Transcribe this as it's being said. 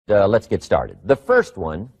let's get started. The first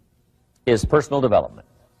one is personal development.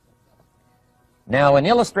 Now, in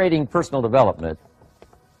illustrating personal development,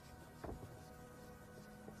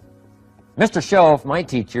 Mr. Shelf, my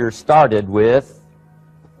teacher, started with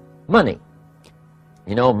money.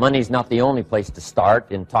 You know, money's not the only place to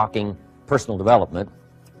start in talking personal development,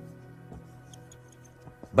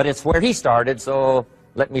 but it's where he started, so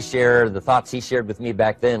let me share the thoughts he shared with me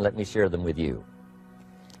back then. Let me share them with you.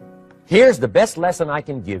 Here's the best lesson I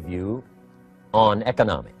can give you on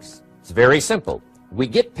economics. It's very simple. We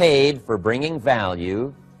get paid for bringing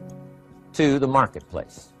value to the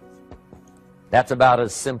marketplace. That's about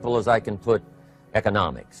as simple as I can put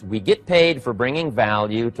economics. We get paid for bringing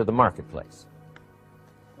value to the marketplace.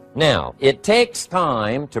 Now, it takes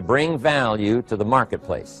time to bring value to the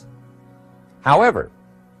marketplace. However,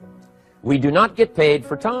 we do not get paid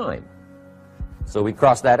for time, so we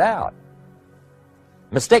cross that out.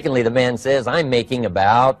 Mistakenly, the man says, I'm making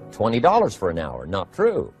about $20 for an hour. Not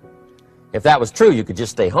true. If that was true, you could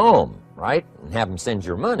just stay home, right, and have him send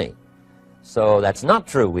your money. So that's not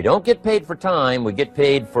true. We don't get paid for time. We get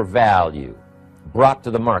paid for value brought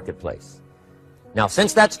to the marketplace. Now,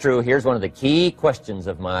 since that's true, here's one of the key questions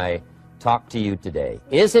of my talk to you today.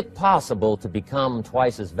 Is it possible to become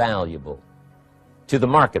twice as valuable to the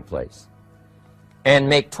marketplace and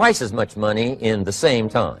make twice as much money in the same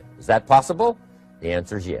time? Is that possible? The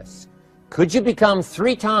answer is yes. Could you become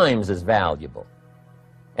 3 times as valuable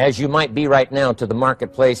as you might be right now to the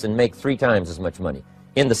marketplace and make 3 times as much money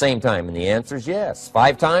in the same time? And the answer is yes.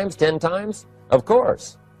 5 times, 10 times? Of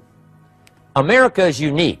course. America is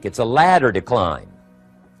unique. It's a ladder to climb.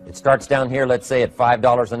 It starts down here, let's say, at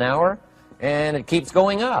 $5 an hour, and it keeps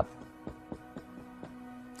going up.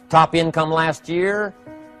 Top income last year,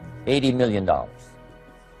 $80 million.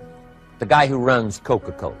 The guy who runs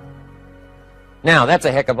Coca-Cola. Now, that's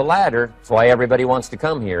a heck of a ladder. That's why everybody wants to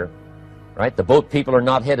come here, right? The boat people are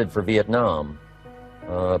not headed for Vietnam.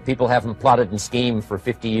 People haven't plotted and schemed for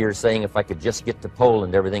 50 years saying if I could just get to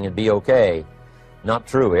Poland, everything would be okay. Not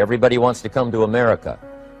true. Everybody wants to come to America.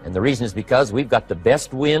 And the reason is because we've got the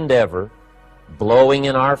best wind ever blowing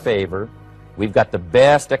in our favor. We've got the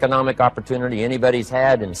best economic opportunity anybody's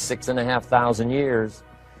had in 6,500 years.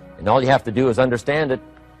 And all you have to do is understand it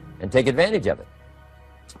and take advantage of it.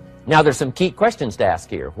 Now, there's some key questions to ask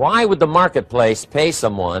here. Why would the marketplace pay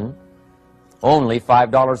someone only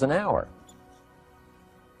 $5 an hour?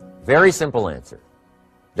 Very simple answer.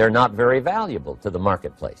 They're not very valuable to the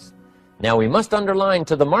marketplace. Now, we must underline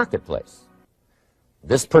to the marketplace.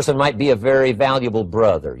 This person might be a very valuable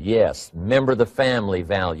brother, yes. Member of the family,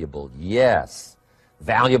 valuable, yes.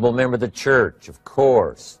 Valuable member of the church, of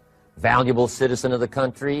course. Valuable citizen of the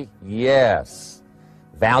country, yes.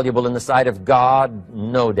 Valuable in the sight of God,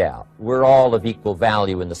 no doubt. We're all of equal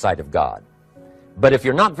value in the sight of God. But if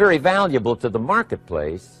you're not very valuable to the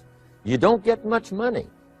marketplace, you don't get much money.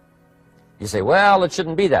 You say, well, it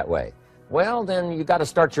shouldn't be that way. Well, then you got to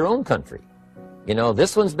start your own country. You know,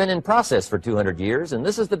 this one's been in process for 200 years, and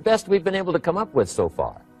this is the best we've been able to come up with so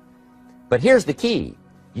far. But here's the key.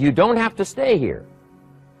 You don't have to stay here.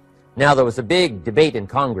 Now, there was a big debate in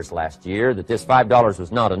Congress last year that this $5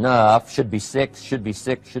 was not enough, should be 6, should be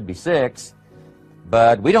 6, should be 6.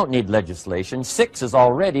 But we don't need legislation. 6 is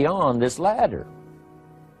already on this ladder.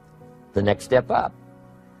 The next step up.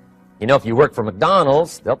 You know, if you work for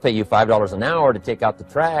McDonald's, they'll pay you $5 an hour to take out the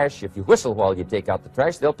trash. If you whistle while you take out the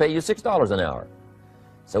trash, they'll pay you $6 an hour.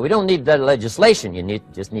 So we don't need the legislation. You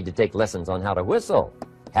just need to take lessons on how to whistle.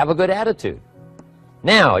 Have a good attitude.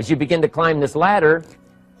 Now, as you begin to climb this ladder,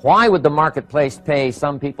 why would the marketplace pay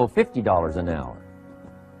some people $50 an hour?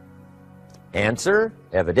 Answer,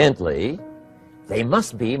 evidently, they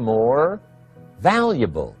must be more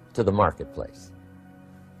valuable to the marketplace.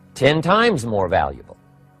 10 times more valuable.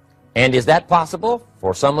 And is that possible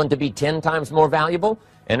for someone to be 10 times more valuable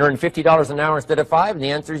and earn $50 an hour instead of 5? And the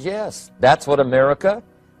answer is yes. That's what America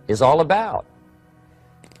is all about.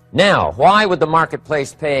 Now, why would the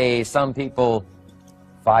marketplace pay some people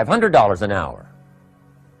 $500 an hour?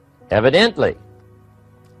 Evidently,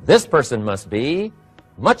 this person must be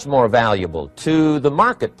much more valuable to the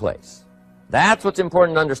marketplace. That's what's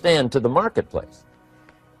important to understand, to the marketplace.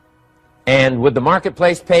 And would the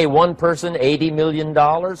marketplace pay one person $80 million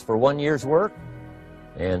for 1 year's work?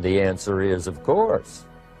 And the answer is, of course.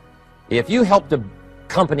 If you helped a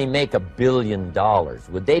company make $1 billion,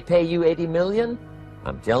 would they pay you $80 million?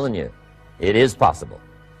 I'm telling you, it is possible.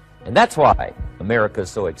 And that's why America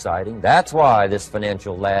is so exciting. That's why this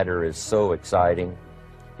financial ladder is so exciting.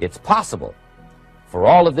 It's possible for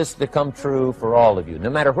all of this to come true for all of you,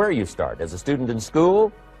 no matter where you start. As a student in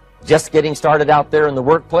school, just getting started out there in the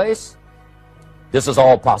workplace, This is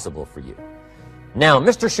all possible for you. Now,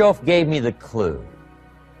 Mr. Shoaff gave me the clue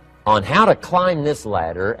on how to climb this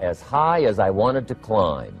ladder as high as I wanted to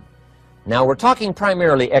climb. Now, we're talking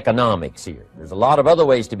primarily economics here. There's a lot of other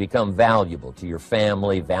ways to become valuable to your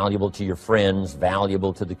family, valuable to your friends,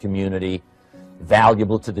 valuable to the community,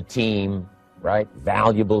 valuable to the team, right?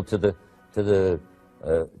 Valuable to the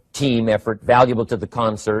team effort, valuable to the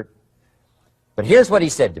concert. But here's what he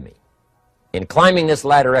said to me. In climbing this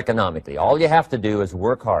ladder economically, all you have to do is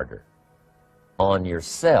work harder on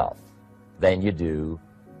yourself than you do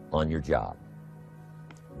on your job.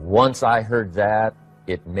 Once I heard that,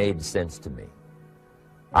 it made sense to me.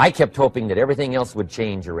 I kept hoping that everything else would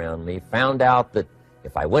change around me, found out that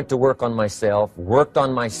if I went to work on myself, worked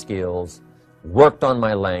on my skills, worked on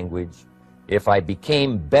my language, if I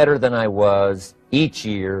became better than I was each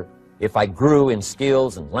year, if I grew in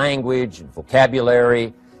skills and language and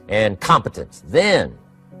vocabulary and competence, then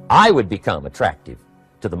I would become attractive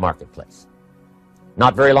to the marketplace.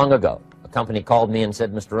 Not very long ago, a company called me and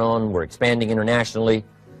said, Mr. Rohn, we're expanding internationally.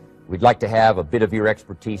 We'd like to have a bit of your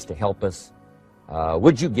expertise to help us.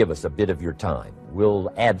 Would you give us a bit of your time?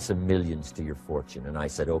 We'll add some millions to your fortune. And I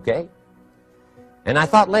said, okay. And I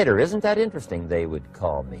thought later, isn't that interesting they would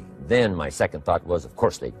call me? Then my second thought was, of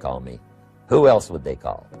course they'd call me. Who else would they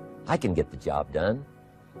call? I can get the job done.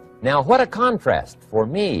 Now, what a contrast for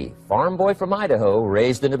me, farm boy from Idaho,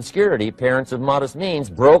 raised in obscurity, parents of modest means,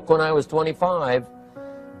 broke when I was 25.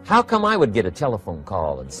 How come I would get a telephone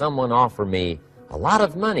call and someone offer me a lot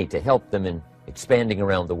of money to help them in expanding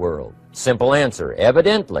around the world? Simple answer,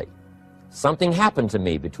 evidently. Something happened to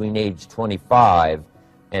me between age 25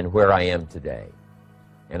 and where I am today.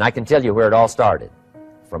 And I can tell you where it all started.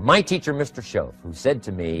 From my teacher, Mr. Shoaff, who said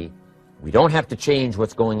to me, we don't have to change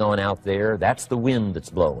what's going on out there. That's the wind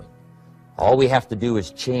that's blowing. All we have to do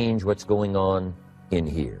is change what's going on in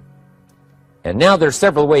here. And now there's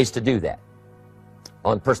several ways to do that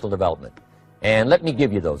on personal development. And let me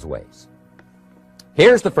give you those ways.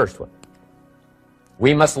 Here's the first one.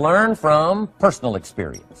 We must learn from personal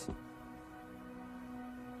experience.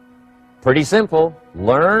 Pretty simple.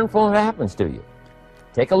 Learn from what happens to you.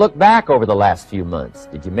 Take a look back over the last few months.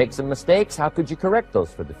 Did you make some mistakes? How could you correct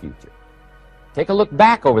those for the future? Take a look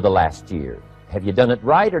back over the last year. Have you done it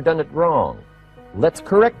right or done it wrong? Let's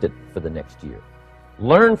correct it for the next year.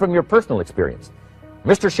 Learn from your personal experience.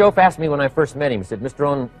 Mr. Shoaff asked me when I first met him, he said, Mr.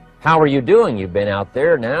 Rohn, how are you doing? You've been out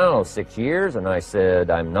there now 6 years. And I said,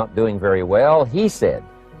 I'm not doing very well. He said,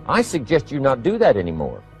 I suggest you not do that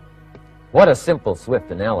anymore. What a simple,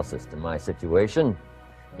 swift analysis to my situation.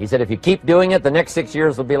 He said, if you keep doing it, the next 6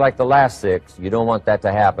 years will be like the last 6. You don't want that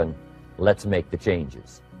to happen. Let's make the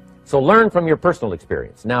changes. So learn from your personal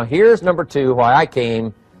experience. Now here's number 2, why I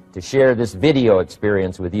came to share this video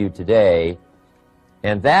experience with you today.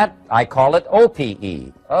 And that, I call it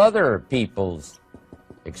OPE, other people's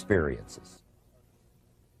experiences.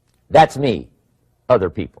 That's me, other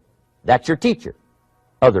people. That's your teacher,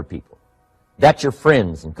 other people. That's your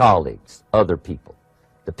friends and colleagues, other people.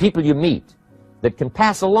 The people you meet that can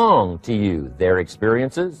pass along to you their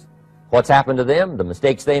experiences, what's happened to them, the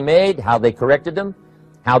mistakes they made, how they corrected them,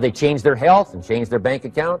 how they changed their health and changed their bank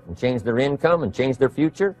account and changed their income and changed their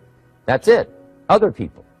future. That's it, other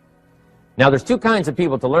people. Now there's 2 kinds of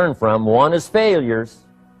people to learn from. One is failures.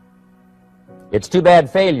 It's too bad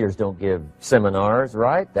failures don't give seminars,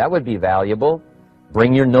 right? That would be valuable.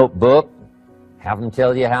 Bring your notebook, have them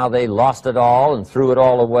tell you how they lost it all and threw it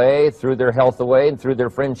all away, threw their health away and threw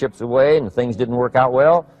their friendships away and things didn't work out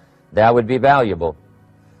well. That would be valuable.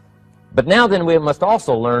 But now then we must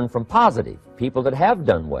also learn from positive, people that have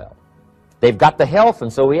done well. They've got the health,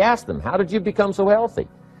 and so we ask them, how did you become so healthy?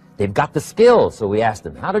 They've got the skills, so we ask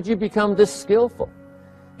them, how did you become this skillful?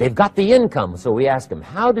 They've got the income, so we ask them,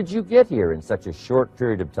 how did you get here in such a short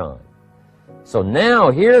period of time? So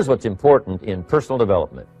now here's what's important in personal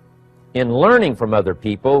development. In learning from other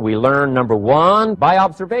people, we learn, number 1, by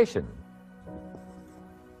observation.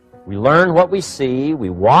 We learn what we see. We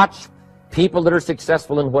watch people that are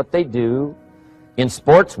successful in what they do. In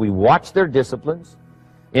sports, we watch their disciplines.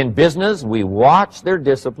 In business, we watch their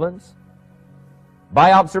disciplines.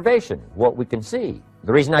 By observation, what we can see.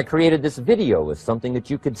 The reason I created this video is something that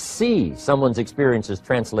you could see someone's experiences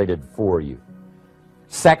translated for you.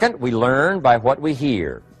 Second, we learn by what we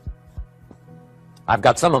hear. I've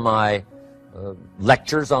got some of my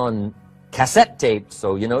lectures on cassette tapes,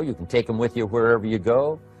 so you can take them with you wherever you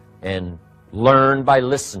go and learn by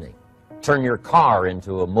listening. Turn your car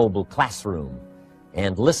into a mobile classroom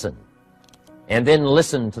and listen. And then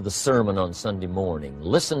listen to the sermon on Sunday morning.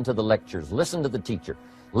 Listen to the lectures. Listen to the teacher.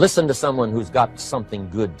 Listen to someone who's got something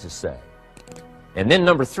good to say. And then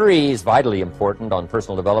number 3 is vitally important on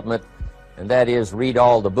personal development, and that is read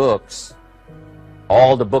all the books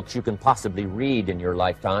you can possibly read in your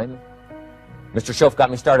lifetime. Mr. Shoaff got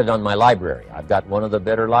me started on my library. I've got one of the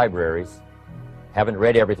better libraries. Haven't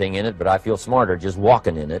read everything in it, but I feel smarter just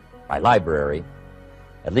walking in it. My library.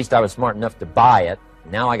 At least I was smart enough to buy it.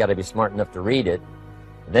 Now I got to be smart enough to read it.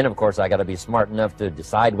 And then, of course, I got to be smart enough to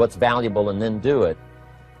decide what's valuable and then do it.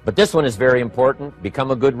 But this one is very important.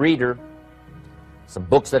 Become a good reader. Some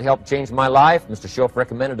books that helped change my life. Mr. Shoaff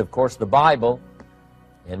recommended, of course, the Bible.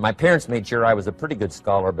 And my parents made sure I was a pretty good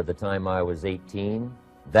scholar by the time I was 18.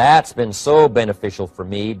 That's been so beneficial for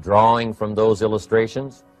me, drawing from those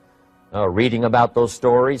illustrations, reading about those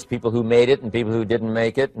stories, people who made it and people who didn't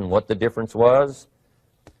make it, and what the difference was.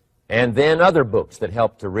 And then other books that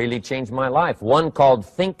helped to really change my life. One called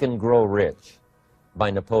Think and Grow Rich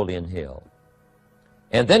by Napoleon Hill.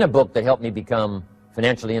 And then a book that helped me become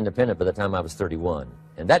financially independent by the time I was 31.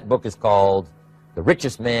 And that book is called The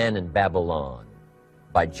Richest Man in Babylon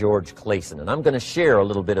by George Clason. And I'm going to share a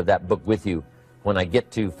little bit of that book with you when I get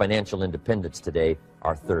to financial independence today,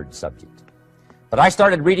 our 3rd subject. But I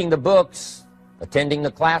started reading the books, attending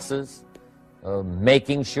the classes,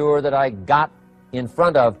 making sure that I got in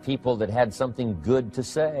front of people that had something good to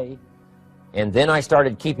say. And then I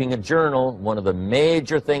started keeping a journal. One of the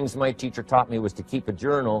major things my teacher taught me was to keep a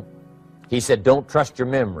journal. He said, don't trust your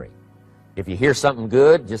memory. If you hear something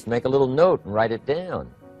good, just make a little note and write it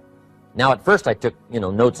down. Now, at first I took,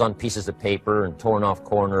 notes on pieces of paper and torn off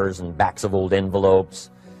corners and backs of old envelopes.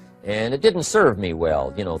 And it didn't serve me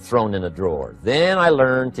well, thrown in a drawer. Then I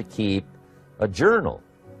learned to keep a journal,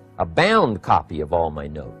 a bound copy of all my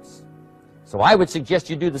notes. So I would suggest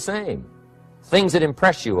you do the same. Things that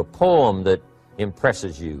impress you, a poem that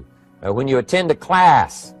impresses you. When you attend a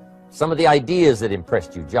class, some of the ideas that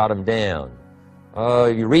impressed you, jot them down.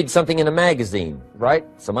 You read something in a magazine, right?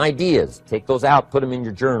 Some ideas. Take those out, put them in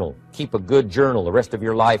your journal. Keep a good journal the rest of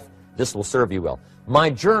your life. This will serve you well. My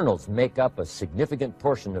journals make up a significant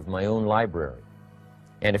portion of my own library.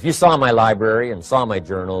 And if you saw my library and saw my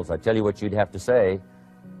journals, I tell you what you'd have to say.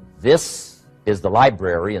 This is the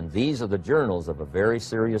library, and these are the journals of a very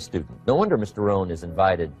serious student. No wonder Mr. Rohn is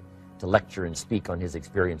invited to lecture and speak on his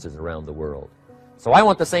experiences around the world. So I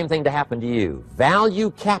want the same thing to happen to you.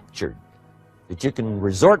 Value captured that you can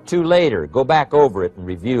resort to later. Go back over it and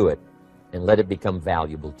review it and let it become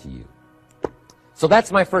valuable to you. So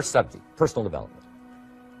that's my first subject, personal development.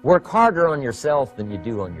 Work harder on yourself than you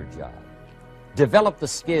do on your job. Develop the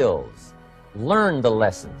skills. Learn the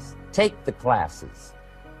lessons. Take the classes.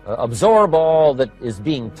 Absorb all that is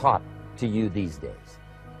being taught to you these days.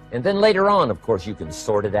 And then later on, of course, you can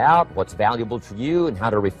sort it out, what's valuable to you and how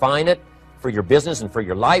to refine it for your business and for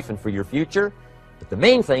your life and for your future. But the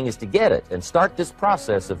main thing is to get it and start this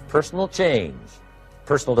process of personal change,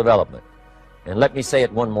 personal development. And let me say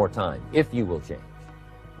it one more time. If you will change,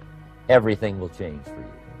 everything will change for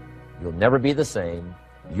you. You'll never be the same.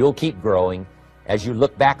 You'll keep growing. As you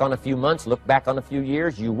look back on a few months, look back on a few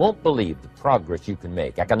years, you won't believe the progress you can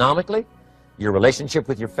make. Economically, your relationship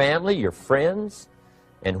with your family, your friends,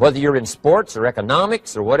 and whether you're in sports or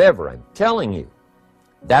economics or whatever, I'm telling you,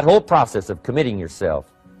 that whole process of committing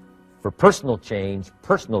yourself for personal change,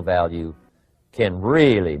 personal value, can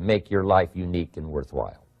really make your life unique and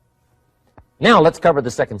worthwhile. Now let's cover the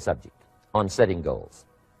 2nd subject, on setting goals.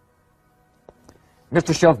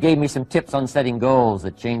 Mr. Shoaff gave me some tips on setting goals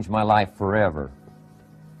that changed my life forever.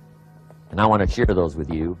 And I want to share those with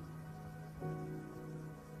you.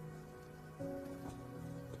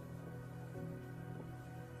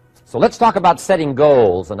 So let's talk about setting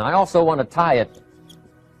goals, and I also want to tie it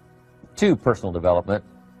to personal development.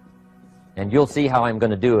 And you'll see how I'm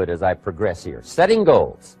going to do it as I progress here. Setting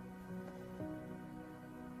goals.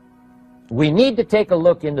 We need to take a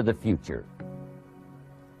look into the future.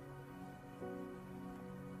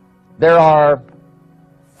 There are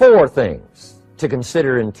 4 things to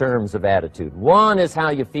consider in terms of attitude. One is how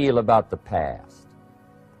you feel about the past.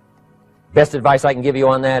 Best advice I can give you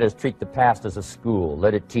on that is treat the past as a school.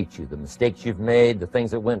 Let it teach you the mistakes you've made, the things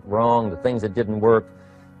that went wrong, the things that didn't work.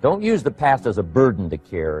 Don't use the past as a burden to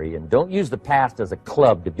carry, and don't use the past as a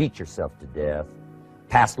club to beat yourself to death.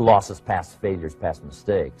 Past losses, past failures, past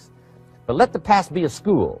mistakes. But let the past be a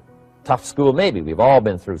school. Tough school maybe. We've all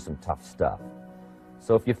been through some tough stuff.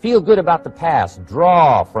 So if you feel good about the past,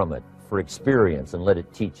 draw from it for experience and let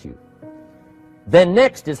it teach you. Then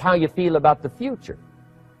next is how you feel about the future.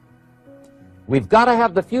 We've got to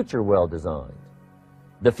have the future well designed.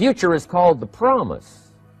 The future is called the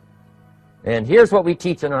promise. And here's what we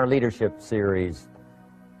teach in our leadership series.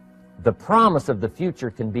 The promise of the future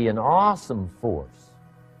can be an awesome force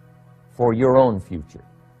for your own future.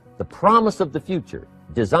 The promise of the future,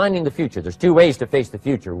 designing the future. There's two ways to face the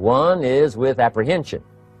future. One is with apprehension,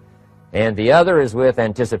 and the other is with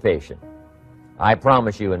anticipation. I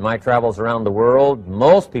promise you, in my travels around the world,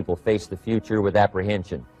 most people face the future with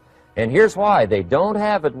apprehension. And here's why. They don't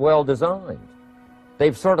have it well designed.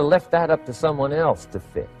 They've sort of left that up to someone else to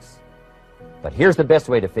fix. But here's the best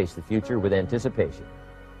way to face the future, with anticipation.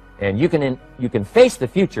 And you can face the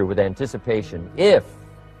future with anticipation if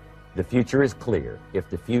the future is clear, if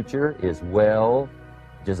the future is well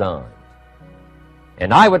designed.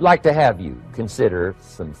 And I would like to have you consider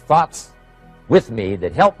some thoughts with me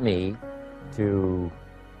that help me to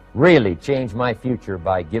really change my future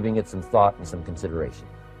by giving it some thought and some consideration.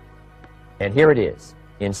 And here it is.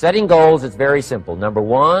 In setting goals, it's very simple. Number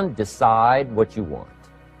one, decide what you want.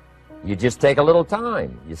 You just take a little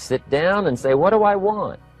time. You sit down and say, what do I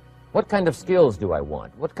want? What kind of skills do I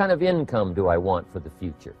want? What kind of income do I want for the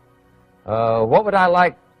future? What would I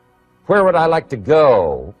like? Where would I like to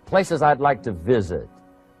go? Places I'd like to visit.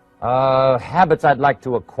 Habits I'd like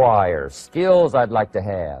to acquire. Skills I'd like to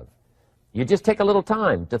have. You just take a little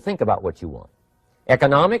time to think about what you want.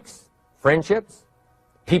 Economics, friendships,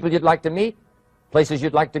 people you'd like to meet, places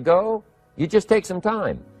you'd like to go. You just take some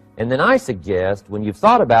time. And then I suggest, when you've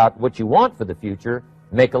thought about what you want for the future,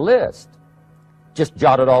 make a list. Just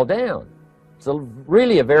jot it all down. It's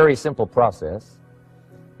really a very simple process.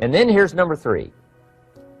 And then here's number three.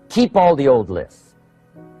 Keep all the old lists.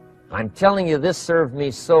 I'm telling you, this served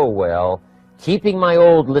me so well, keeping my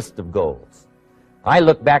old list of goals. I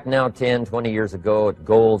look back now 10, 20 years ago at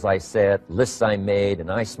goals I set, lists I made,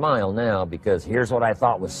 and I smile now because here's what I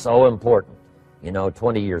thought was so important,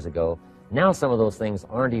 20 years ago. Now some of those things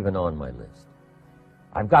aren't even on my list.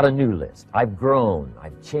 I've got a new list. I've grown.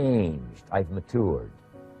 I've changed. I've matured.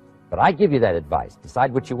 But I give you that advice.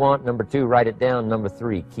 Decide what you want. Number two, write it down. Number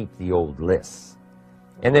three, keep the old lists.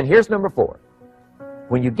 And then here's number four.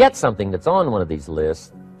 When you get something that's on one of these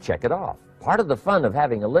lists, check it off. Part of the fun of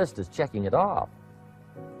having a list is checking it off.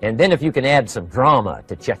 And then if you can add some drama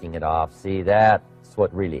to checking it off, see, that's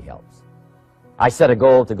what really helps. I set a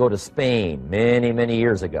goal to go to Spain many, many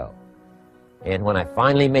years ago. And when I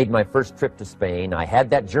finally made my first trip to Spain, I had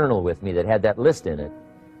that journal with me that had that list in it.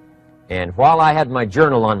 And while I had my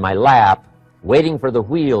journal on my lap, waiting for the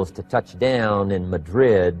wheels to touch down in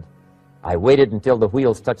Madrid, I waited until the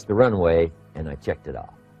wheels touched the runway, and I checked it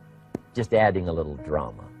off. Just adding a little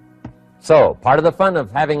drama. So, part of the fun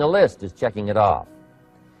of having a list is checking it off.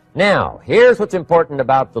 Now, here's what's important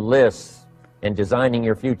about the lists and designing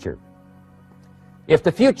your future. If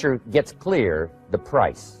the future gets clear, the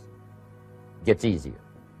price gets easier.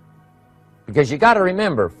 Because you got to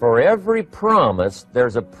remember, for every promise,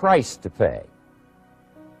 there's a price to pay.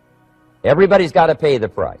 Everybody's got to pay the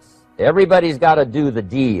price. Everybody's got to do the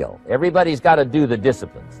deal. Everybody's got to do the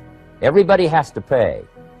disciplines. Everybody has to pay.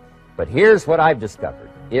 But here's what I've discovered.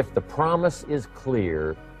 If the promise is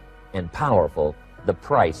clear and powerful, the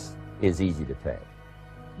price is easy to pay.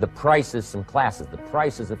 The price is some classes. The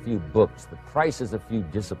price is a few books. The price is a few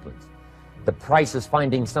disciplines. The price is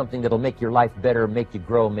finding something that'll make your life better, make you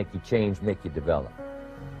grow, make you change, make you develop.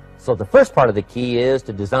 So the first part of the key is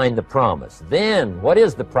to design the promise. Then, what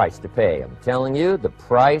is the price to pay? I'm telling you, the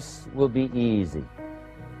price will be easy.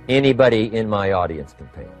 Anybody in my audience can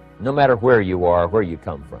pay it, no matter where you are, where you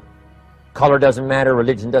come from. Color doesn't matter,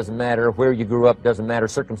 religion doesn't matter, where you grew up doesn't matter,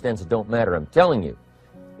 circumstances don't matter. I'm telling you,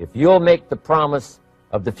 if you'll make the promise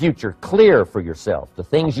of the future clear for yourself, the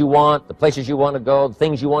things you want, the places you want to go, the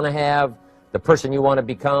things you want to have, the person you want to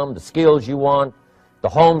become, the skills you want, the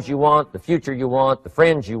homes you want, the future you want, the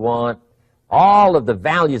friends you want, all of the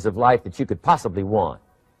values of life that you could possibly want.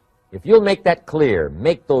 If you'll make that clear,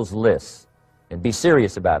 make those lists, and be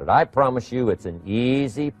serious about it, I promise you it's an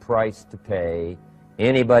easy price to pay.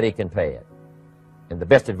 Anybody can pay it. And the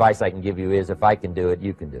best advice I can give you is, if I can do it,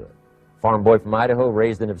 you can do it. Farm boy from Idaho,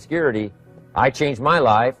 raised in obscurity, I changed my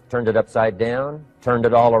life, turned it upside down, turned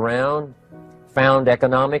it all around, found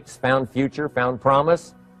economics, found future, found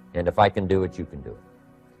promise, and if I can do it, you can do it.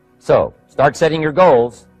 So, start setting your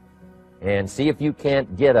goals and see if you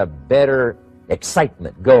can't get a better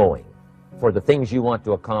excitement going for the things you want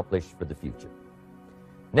to accomplish for the future.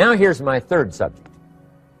 Now here's my third subject,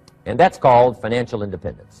 and that's called financial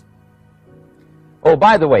independence. Oh,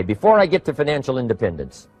 by the way, before I get to financial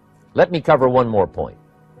independence, let me cover one more point.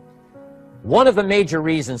 One of the major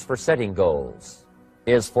reasons for setting goals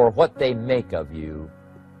is for what they make of you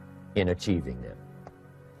in achieving them.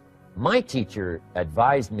 My teacher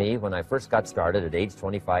advised me when I first got started at age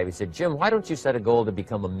 25, he said, Jim, why don't you set a goal to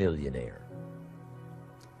become a millionaire?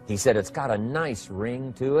 He said, it's got a nice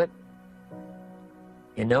ring to it.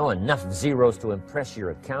 you know, enough zeros to impress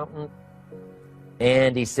your accountant.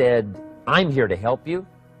 And he said, I'm here to help you.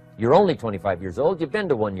 You're only 25 years old. You've been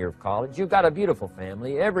to 1 year of college. You've got a beautiful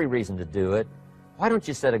family, every reason to do it. Why don't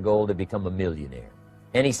you set a goal to become a millionaire?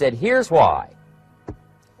 And he said, here's why.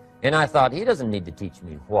 And I thought, he doesn't need to teach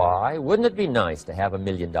me why. Wouldn't it be nice to have $1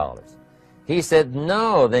 million? He said,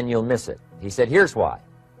 no, then you'll miss it. He said, here's why.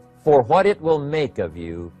 For what it will make of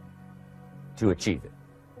you to achieve it.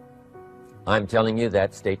 I'm telling you,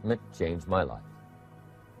 that statement changed my life.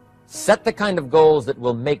 Set the kind of goals that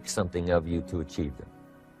will make something of you to achieve them.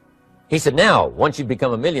 He said, now, once you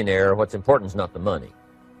become a millionaire, what's important is not the money.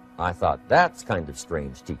 I thought, that's kind of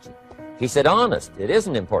strange teaching. He said, honest, it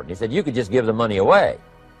isn't important. He said, you could just give the money away.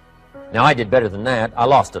 Now, I did better than that. I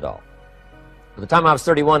lost it all. By the time I was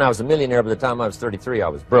 31, I was a millionaire. By the time I was 33, I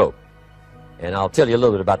was broke. And I'll tell you a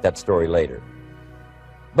little bit about that story later.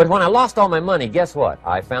 But when I lost all my money, guess what?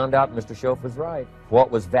 I found out Mr. Shoaff was right.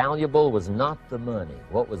 What was valuable was not the money.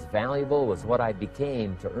 What was valuable was what I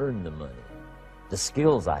became to earn the money. The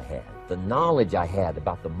skills I had, the knowledge I had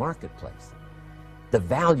about the marketplace, the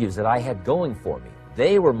values that I had going for me.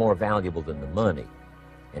 They were more valuable than the money.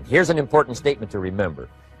 And here's an important statement to remember.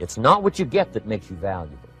 It's not what you get that makes you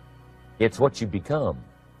valuable. It's what you become.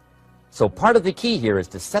 So part of the key here is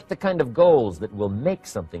to set the kind of goals that will make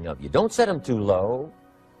something of you. Don't set them too low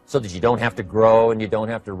so that you don't have to grow and you don't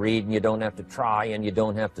have to read and you don't have to try and you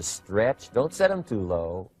don't have to stretch. Don't set them too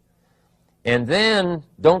low. And then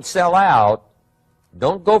don't sell out.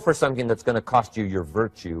 Don't go for something that's going to cost you your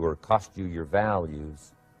virtue or cost you your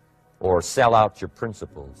values or sell out your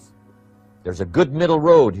principles. There's a good middle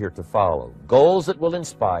road here to follow. Goals that will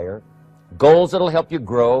inspire, goals that will help you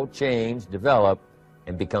grow, change, develop,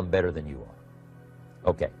 and become better than you are.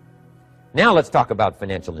 Okay, now let's talk about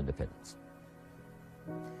financial independence.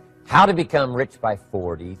 How to become rich by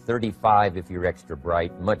 40, 35 if you're extra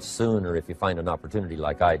bright, much sooner if you find an opportunity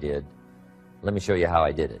like I did. Let me show you how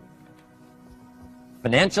I did it.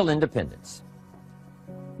 Financial independence.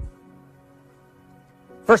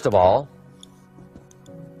 First of all,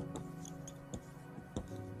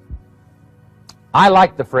 I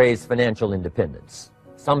like the phrase financial independence.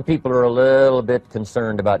 Some people are a little bit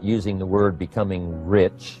concerned about using the word becoming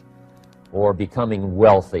rich or becoming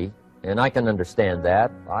wealthy, and I can understand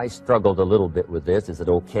that. I struggled a little bit with this. Is it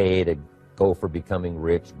okay to go for becoming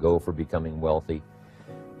rich, go for becoming wealthy?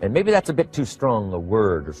 And maybe that's a bit too strong a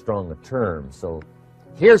word or strong a term. So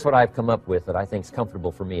here's what I've come up with that I think is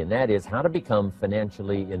comfortable for me, and that is how to become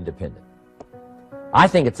financially independent. I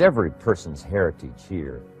think it's every person's heritage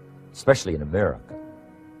here, especially in America,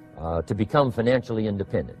 to become financially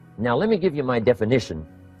independent. Now, let me give you my definition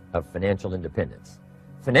of financial independence.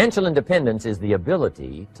 Financial independence is the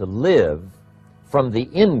ability to live from the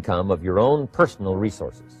income of your own personal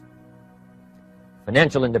resources.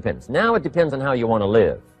 Financial independence. Now, it depends on how you want to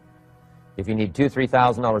live. If you need $2,000,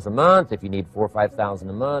 $3,000 a month, if you need $4,000 or $5,000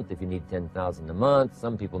 a month, if you need $10,000 a month,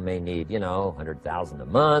 some people may need, you know, $100,000 a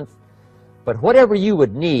month. But whatever you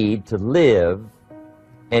would need to live,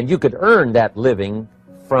 and you could earn that living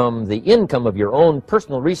from the income of your own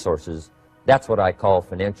personal resources, that's what I call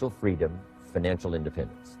financial freedom, financial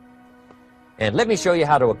independence. And let me show you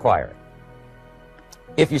how to acquire it.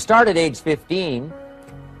 If you start at age 15,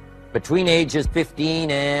 between ages 15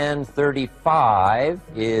 and 35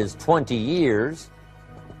 is 20 years.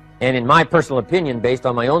 And in my personal opinion, based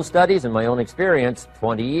on my own studies and my own experience,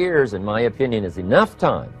 20 years, in my opinion, is enough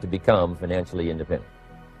time to become financially independent.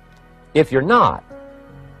 If you're not,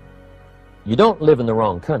 you don't live in the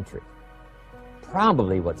wrong country.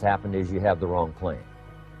 Probably what's happened is you have the wrong plan.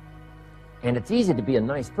 And it's easy to be a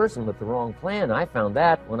nice person with the wrong plan. I found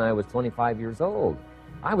that when I was 25 years old.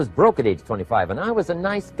 I was broke at age 25, and I was a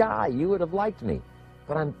nice guy. You would have liked me.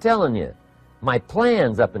 But I'm telling you, my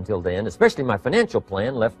plans up until then, especially my financial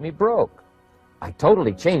plan, left me broke. I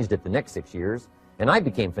totally changed it the next 6 years, and I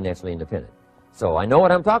became financially independent. So I know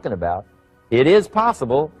what I'm talking about. It is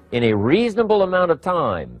possible in a reasonable amount of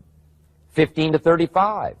time, 15 to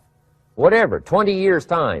 35, whatever, 20 years'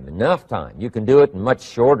 time, enough time. You can do it in a much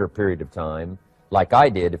shorter period of time, like I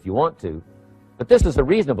did if you want to. But this is a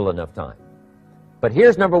reasonable enough time. But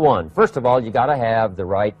here's number one. First of all, you got to have the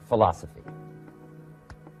right philosophy.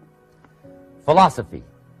 Philosophy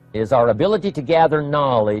is our ability to gather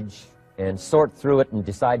knowledge and sort through it and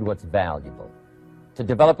decide what's valuable. To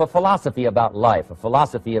develop a philosophy about life, a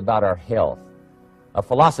philosophy about our health, a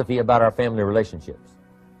philosophy about our family relationships,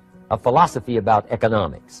 a philosophy about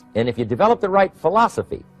economics. And if you develop the right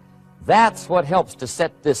philosophy, that's what helps to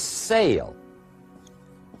set this sail.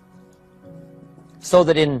 so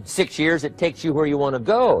that in 6 years it takes you where you want to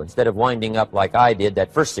go, instead of winding up like I did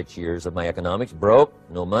that first 6 years of my economics, broke,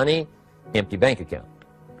 no money, empty bank account.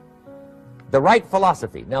 The right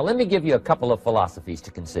philosophy. Now let me give you a couple of philosophies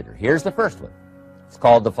to consider. Here's the first one. It's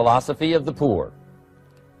called the philosophy of the poor.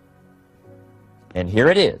 And here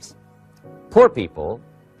it is. Poor people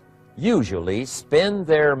usually spend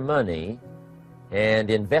their money and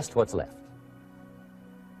invest what's left.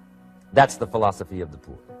 That's the philosophy of the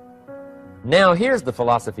poor. Now here's the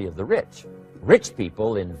philosophy of the rich. Rich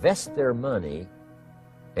people invest their money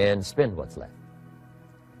and spend what's left.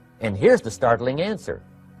 And here's the startling answer.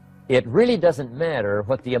 It really doesn't matter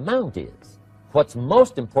what the amount is. What's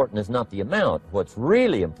most important is not the amount. What's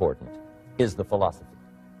really important is the philosophy.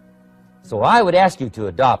 So I would ask you to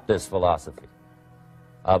adopt this philosophy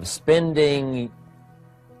of spending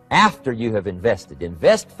after you have invested.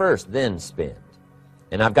 Invest first, then spend.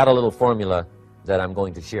 And I've got a little formula that I'm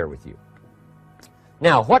going to share with you.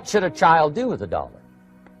 Now, what should a child do with $1?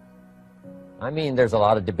 I mean, there's a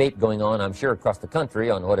lot of debate going on, I'm sure, across the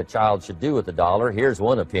country on what a child should do with $1. Here's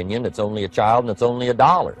one opinion. It's only a child and it's only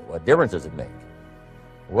 $1. What difference does it make?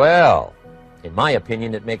 Well, in my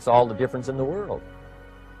opinion, it makes all the difference in the world.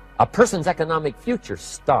 A person's economic future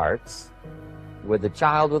starts with a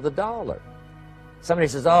child with $1. Somebody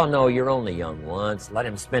says, oh, no, you're only young once. Let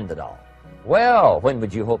him spend it all. Well, when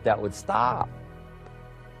would you hope that would stop?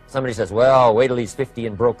 Somebody says, well, wait till he's 50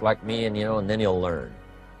 and broke like me, and, and then he'll learn.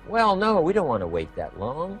 Well, no, we don't want to wait that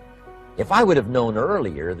long. If I would have known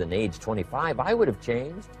earlier than age 25, I would have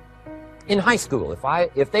changed. In high school,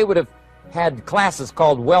 if they would have had classes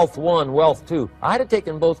called Wealth 1, Wealth 2, I'd have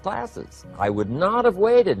taken both classes. I would not have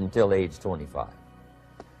waited until age 25.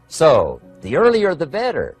 So, the earlier the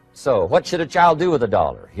better. So, what should a child do with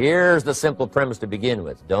 $1? Here's the simple premise to begin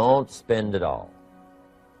with. Don't spend it all.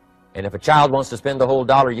 And if a child wants to spend the whole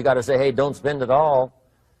 $1, you got to say, hey, don't spend it all.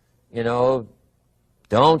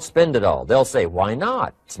 Don't spend it all. They'll say, why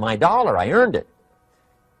not? It's my $1. I earned it.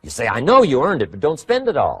 You say, I know you earned it, but don't spend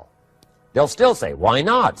it all. They'll still say, why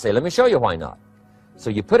not? Say, let me show you why not. So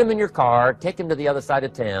you put them in your car, take them to the other side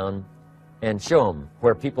of town, and show them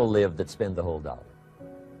where people live that spend the whole $1.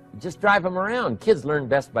 Just drive them around. Kids learn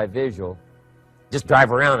best by visual. Just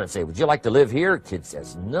drive around and say, would you like to live here? Kid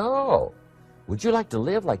says, no. Would you like to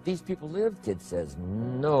live like these people live? Kid says,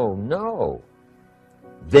 no, no.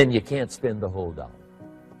 Then you can't spend the whole $1.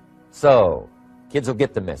 So, kids will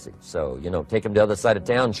get the message. So, take them to the other side of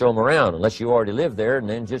town, show them around, unless you already live there, and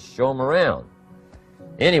then just show them around.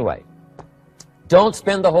 Anyway, don't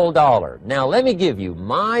spend the whole $1. Now, let me give you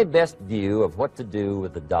my best view of what to do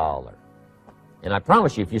with $1. And I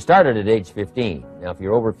promise you, if you started at age 15, now if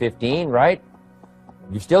you're over 15, right,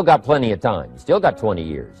 you've still got plenty of time. You still got 20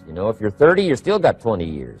 years. If you're 30, you still got 20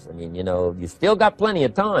 years. I mean, you still got plenty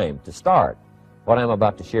of time to start what I'm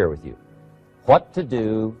about to share with you. What to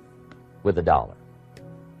do with $1.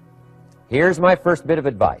 Here's my first bit of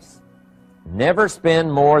advice. Never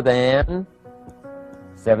spend more than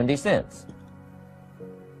 70 cents.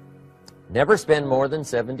 Never spend more than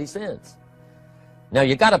 70 cents. Now,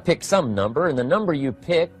 you got to pick some number, and the number you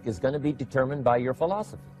pick is going to be determined by your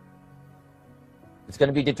philosophy. It's going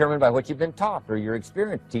to be determined by what you've been taught or your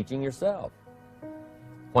experience teaching yourself.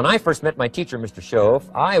 When I first met my teacher, Mr. Schoaf,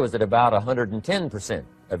 I was at about 110%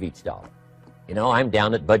 of each $1. I'm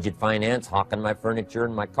down at Budget Finance, hawking my furniture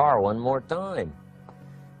and my car one more time.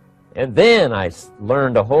 And then I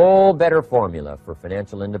learned a whole better formula for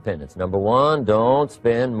financial independence. Number one, don't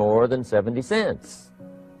spend more than 70 cents.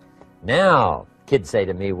 Now, kids say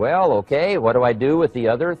to me, well, okay, what do I do with the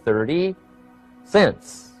other 30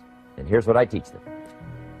 cents? And here's what I teach them.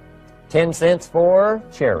 10 cents for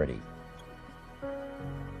charity.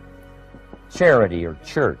 Charity or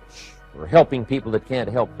church, or helping people that can't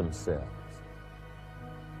help themselves.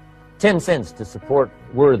 10 cents to support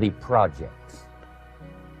worthy projects.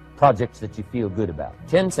 Projects that you feel good about.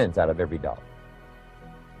 10 cents out of every $1.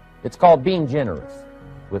 It's called being generous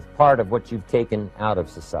with part of what you've taken out of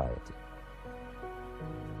society.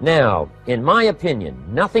 Now, in my opinion,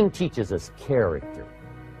 nothing teaches us character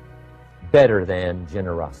better than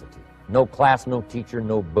generosity. No class, no teacher,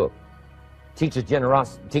 no book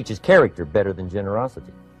teaches character better than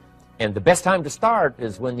generosity. And the best time to start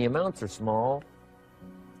is when the amounts are small.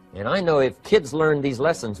 And I know if kids learn these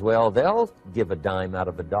lessons well, they'll give a dime out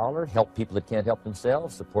of $1, help people that can't help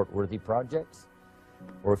themselves, support worthy projects.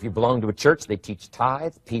 Or if you belong to a church, they teach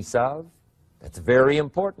tithe, piece of. That's very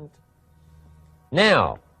important.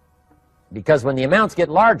 Now, because when the amounts get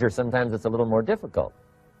larger, sometimes it's a little more difficult.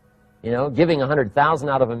 Giving 100,000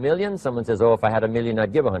 out of $1 million, someone says, oh, if I had $1 million,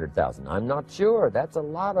 I'd give 100,000. I'm not sure. That's a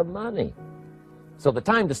lot of money. So the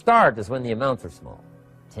time to start is when the amounts are small.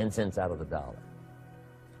 10 cents out of the dollar.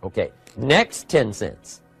 Okay, next 10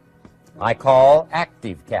 cents I call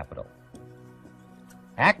active capital.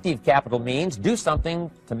 Active capital means do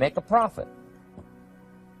something to make a profit.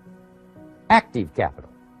 Active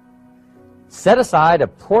capital. Set aside a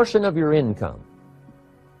portion of your income.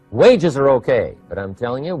 Wages are okay, but I'm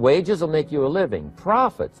telling you, wages will make you a living.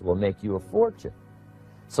 Profits will make you a fortune.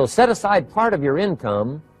 So set aside part of your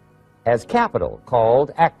income as capital,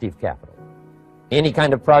 called active capital. Any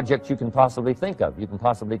kind of project you can possibly think of, you can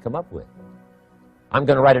possibly come up with. I'm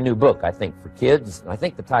going to write a new book, I think, for kids. I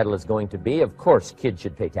think the title is going to be, Of Course Kids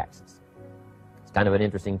Should Pay Taxes. It's kind of an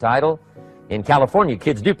interesting title. In California,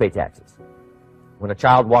 kids do pay taxes. When a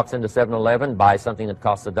child walks into 7-Eleven, buys something that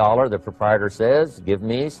costs $1, the proprietor says, give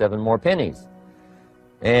me 7 more pennies.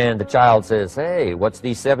 And the child says, hey, what's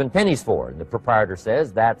these 7 pennies for? And the proprietor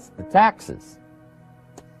says, that's the taxes.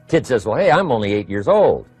 Kid says, well, hey, I'm only 8 years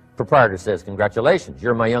old. Proprietor says, congratulations,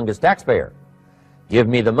 you're my youngest taxpayer. Give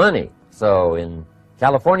me the money. So in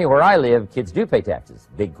California, where I live, kids do pay taxes.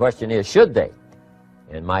 Big question is, should they?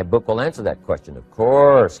 And my book will answer that question. Of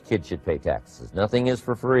course, kids should pay taxes. Nothing is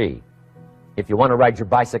for free. If you want to ride your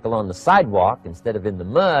bicycle on the sidewalk instead of in the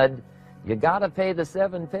mud, you got to pay the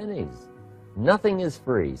 7 pennies. Nothing is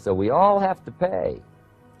free, so we all have to pay.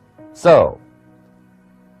 So,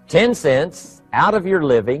 10 cents out of your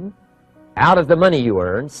living, out of the money you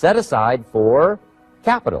earn, set aside for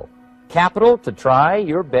capital. Capital to try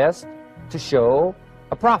your best to show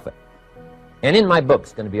a profit. And in my book,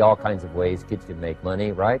 it's going to be all kinds of ways kids can make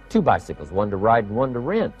money, right? 2 bicycles, one to ride and one to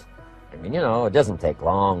rent. I mean, you know, it doesn't take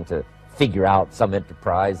long to figure out some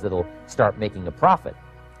enterprise that'll start making a profit.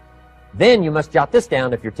 Then you must jot this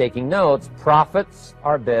down if you're taking notes. Profits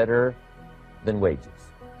are better than wages.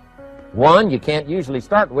 1, you can't usually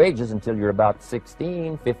start wages until you're about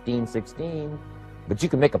 16, 15, 16, but you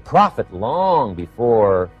can make a profit long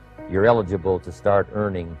before you're eligible to start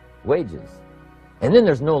earning wages. And then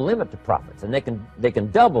there's no limit to profits, and they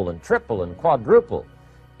can double and triple and quadruple.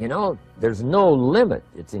 You know, there's no limit.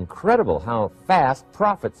 It's incredible how fast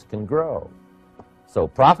profits can grow. So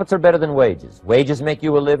profits are better than wages. Wages make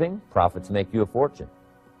you a living. Profits make you a fortune.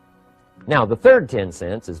 Now, the third 10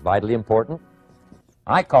 cents is vitally important.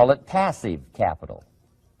 I call it passive capital.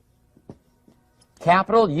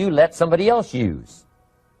 Capital you let somebody else use.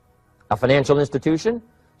 A financial institution,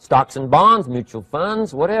 stocks and bonds, mutual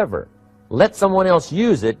funds, whatever. Let someone else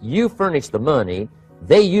use it. You furnish the money.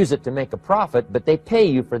 They use it to make a profit, but they pay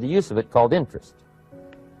you for the use of it, called interest.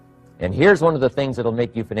 And here's one of the things that'll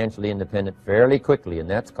make you financially independent fairly quickly, and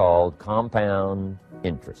that's called compound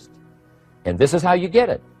interest. And this is how you get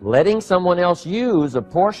it. Letting someone else use a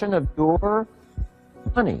portion of your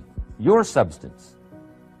money, your substance.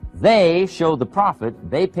 They show the profit,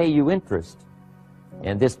 they pay you interest.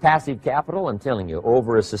 And this passive capital, I'm telling you,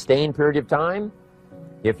 over a sustained period of time,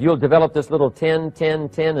 if you'll develop this little 10, 10,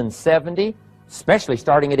 10, and 70, especially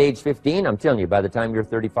starting at age 15, I'm telling you, by the time you're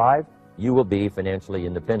 35, you will be financially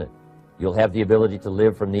independent. You'll have the ability to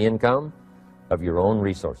live from the income of your own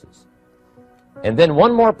resources. And then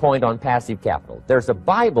one more point on passive capital. There's a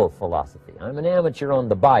Bible philosophy. I'm an amateur on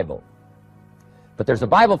the Bible. But there's a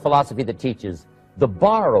Bible philosophy that teaches the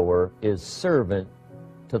borrower is servant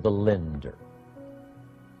to the lender.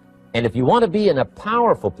 And if you want to be in a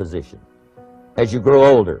powerful position as you grow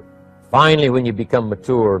older, finally when you become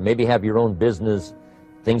mature, maybe have your own business,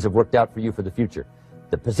 things have worked out for you for the future,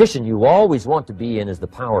 the position you always want to be in is the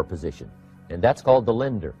power position. And that's called the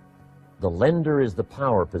lender. The lender is the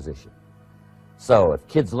power position. So if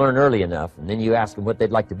kids learn early enough, and then you ask them what they'd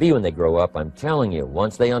like to be when they grow up, I'm telling you,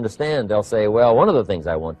 once they understand, they'll say, well, one of the things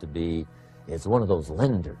I want to be is one of those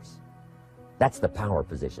lenders. That's the power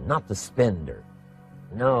position, not the spender.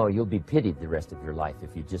 No, you'll be pitied the rest of your life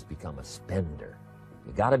if you just become a spender.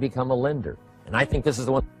 You got to become a lender. And I think this is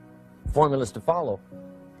the one formulas to follow.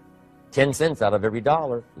 10 cents out of every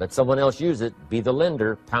dollar. Let someone else use it. Be the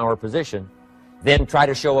lender, power position. Then try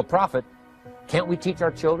to show a profit. Can't we teach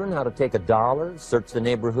our children how to take $1, search the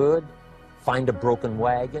neighborhood, find a broken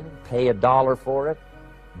wagon, pay $1 for it,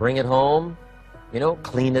 bring it home, you know,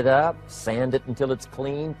 clean it up, sand it until it's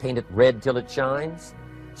clean, paint it red till it shines,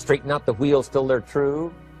 straighten out the wheels till they're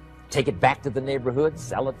true, take it back to the neighborhood,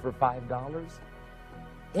 sell it for $5?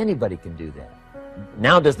 Anybody can do that.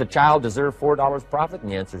 Now, does the child deserve $4 profit?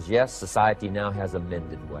 And the answer is yes. Society now has a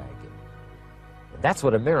mended wagon. And that's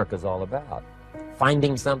what America's all about.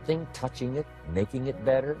 Finding something, touching it, making it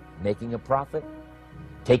better, making a profit,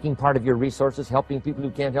 taking part of your resources, helping people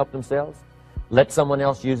who can't help themselves. Let someone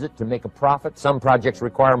else use it to make a profit. Some projects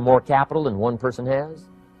require more capital than one person has.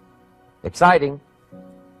 Exciting.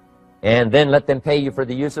 and then let them pay you for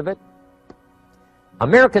the use of it?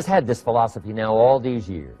 America's had this philosophy now all these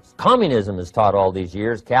years. Communism has taught all these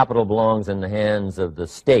years capital belongs in the hands of the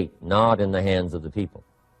state, not in the hands of the people.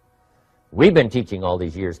 We've been teaching all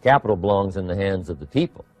these years capital belongs in the hands of the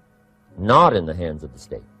people, not in the hands of the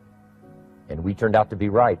state. And we turned out to be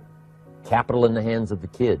right. Capital in the hands of the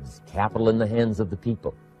kids, capital in the hands of the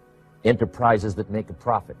people. Enterprises that make a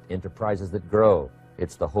profit, enterprises that grow.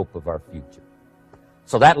 It's the hope of our future.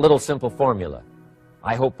 So that little simple formula,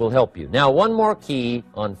 I hope, will help you. Now, one more key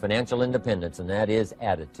on financial independence, and that is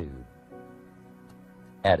attitude.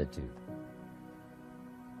 Attitude.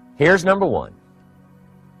 Here's number one.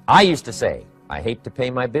 I used to say, I hate to pay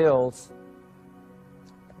my bills.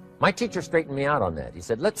 My teacher straightened me out on that. He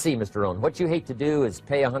said, let's see, Mr. Rohn, what you hate to do is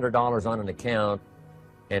pay $100 on an account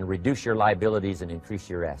and reduce your liabilities and increase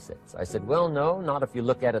your assets. I said, well, no, not if you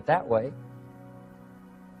look at it that way.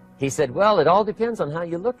 He said, well, it all depends on how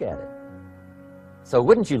you look at it. So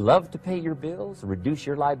wouldn't you love to pay your bills, reduce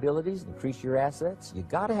your liabilities, increase your assets? You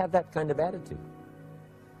got to have that kind of attitude.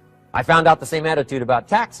 I found out the same attitude about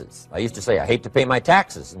taxes. I used to say, I hate to pay my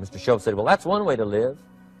taxes. And Mr. Shoaff said, well, that's one way to live.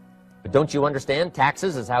 But don't you understand?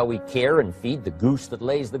 Taxes is how we care and feed the goose that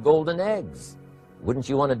lays the golden eggs. Wouldn't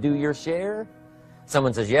you want to do your share?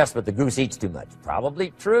 Someone says, yes, but the goose eats too much.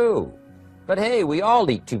 Probably true. But hey, we all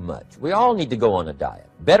eat too much. We all need to go on a diet.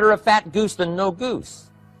 Better a fat goose than no goose.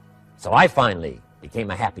 So I finally became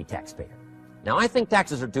a happy taxpayer. Now, I think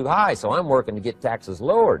taxes are too high, so I'm working to get taxes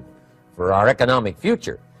lowered for our economic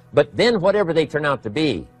future. But then whatever they turn out to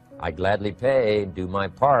be, I gladly pay and do my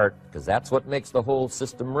part, because that's what makes the whole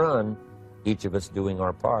system run, each of us doing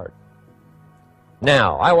our part.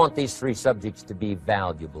 Now, I want these three subjects to be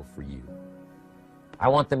valuable for you. I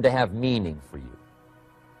want them to have meaning for you.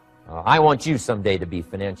 I want you someday to be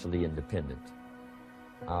financially independent.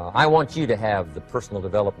 I want you to have the personal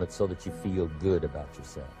development so that you feel good about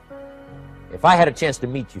yourself. If I had a chance to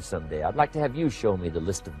meet you someday, I'd like to have you show me the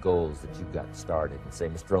list of goals that you've got started and say,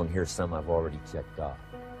 Mr. Rohn, here's some I've already checked off.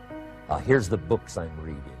 Here's the books I'm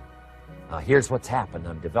reading. Here's what's happened.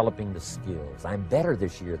 I'm developing the skills. I'm better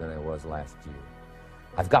this year than I was last year.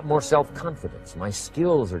 I've got more self-confidence. My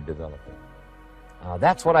skills are developing.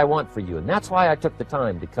 That's what I want for you, and that's why I took the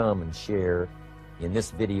time to come and share in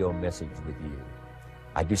this video message with you.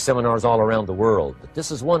 I do seminars all around the world, but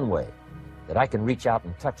this is one way that I can reach out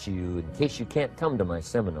and touch you in case you can't come to my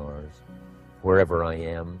seminars, wherever I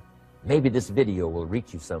am. Maybe this video will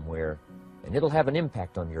reach you somewhere, and it'll have an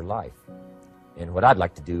impact on your life. And what I'd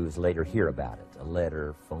like to do is later hear about it, a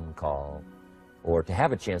letter, phone call, or to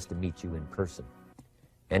have a chance to meet you in person.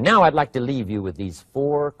 And now I'd like to leave you with these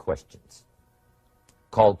 4 questions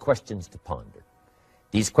called questions to ponder.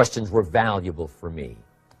 These questions were valuable for me,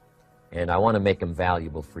 and I want to make them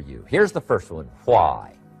valuable for you. Here's the first one,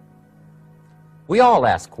 why? We all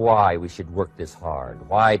ask why we should work this hard,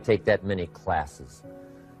 why take that many classes,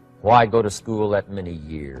 why go to school that many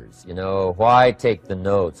years, you know, why take the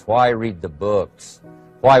notes, why read the books,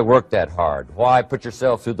 why work that hard, why put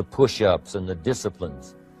yourself through the push-ups and the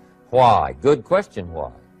disciplines, why? Good question,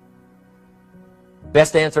 why?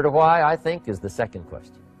 Best answer to why, I think, is the second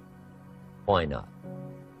question. Why not?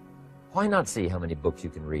 Why not see how many books you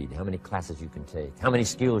can read, how many classes you can take, how many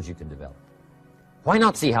skills you can develop? Why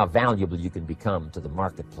not see how valuable you can become to the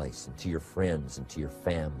marketplace and to your friends and to your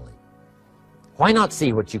family? Why not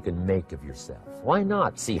see what you can make of yourself? Why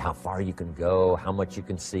not see how far you can go, how much you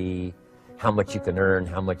can see, how much you can earn,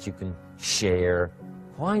 how much you can share?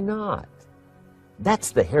 Why not?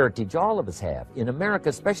 That's the heritage all of us have, in America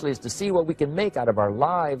especially, is to see what we can make out of our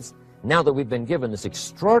lives now that we've been given this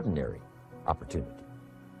extraordinary opportunity.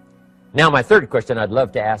 Now, my third question I'd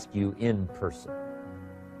love to ask you in person.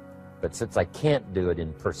 But since I can't do it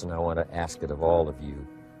in person, I want to ask it of all of you.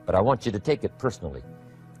 But I want you to take it personally.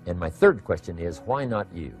 And my third question is, why not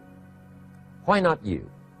you? Why not you?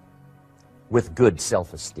 With good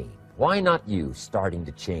self-esteem. Why not you starting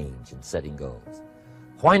to change and setting goals?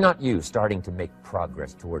 Why not you starting to make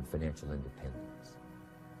progress toward financial independence?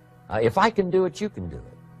 If I can do it, you can do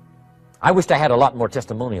it. I wished I had a lot more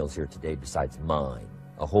testimonials here today besides mine.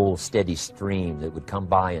 A whole steady stream that would come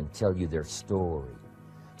by and tell you their story.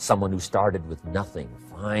 Someone who started with nothing,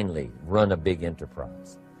 finally run a big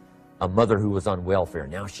enterprise. A mother who was on welfare,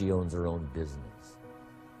 now she owns her own business.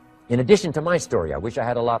 In addition to my story, I wish I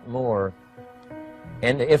had a lot more.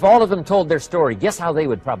 And if all of them told their story, guess how they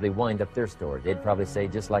would probably wind up their story? They'd probably say,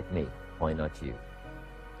 just like me, why not you?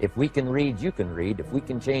 If we can read, you can read. If we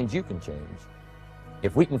can change, you can change.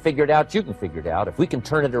 If we can figure it out, you can figure it out. If we can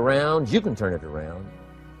turn it around, you can turn it around.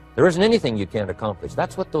 There isn't anything you can't accomplish.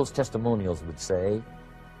 That's what those testimonials would say.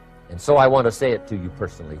 And so I want to say it to you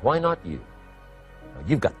personally. Why not you?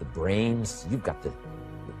 You've got the brains, you've got the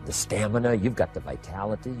stamina, you've got the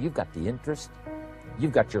vitality, you've got the interest,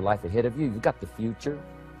 you've got your life ahead of you, you've got the future.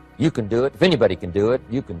 You can do it. If anybody can do it,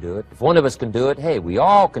 you can do it. If one of us can do it, hey, we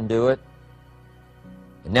all can do it.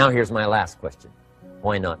 And now here's my last question.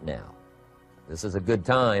 Why not now? This is a good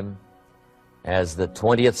time as the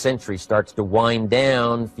 20th century starts to wind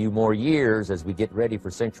down, a few more years as we get ready for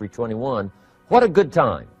century 21. What a good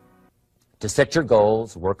time to set your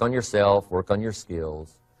goals, work on yourself, work on your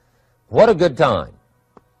skills. What a good time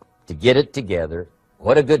to get it together.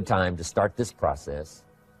 What a good time to start this process.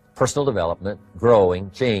 Personal development, growing,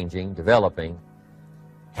 changing, developing,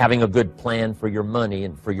 having a good plan for your money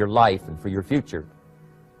and for your life and for your future.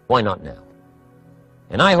 Why not now?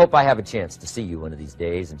 And I hope I have a chance to see you one of these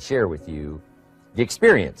days and share with you the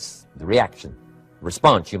experience, the reaction, the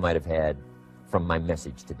response you might have had from my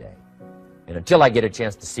message today. And until I get a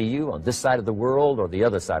chance to see you on this side of the world or the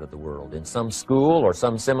other side of the world, in some school or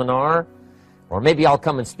some seminar, or maybe I'll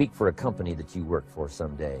come and speak for a company that you work for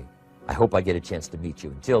someday, I hope I get a chance to meet you.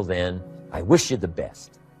 Until then, I wish you the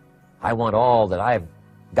best. I want all that I've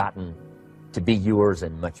gotten to be yours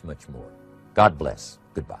and much, much more. God bless.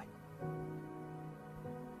 Goodbye.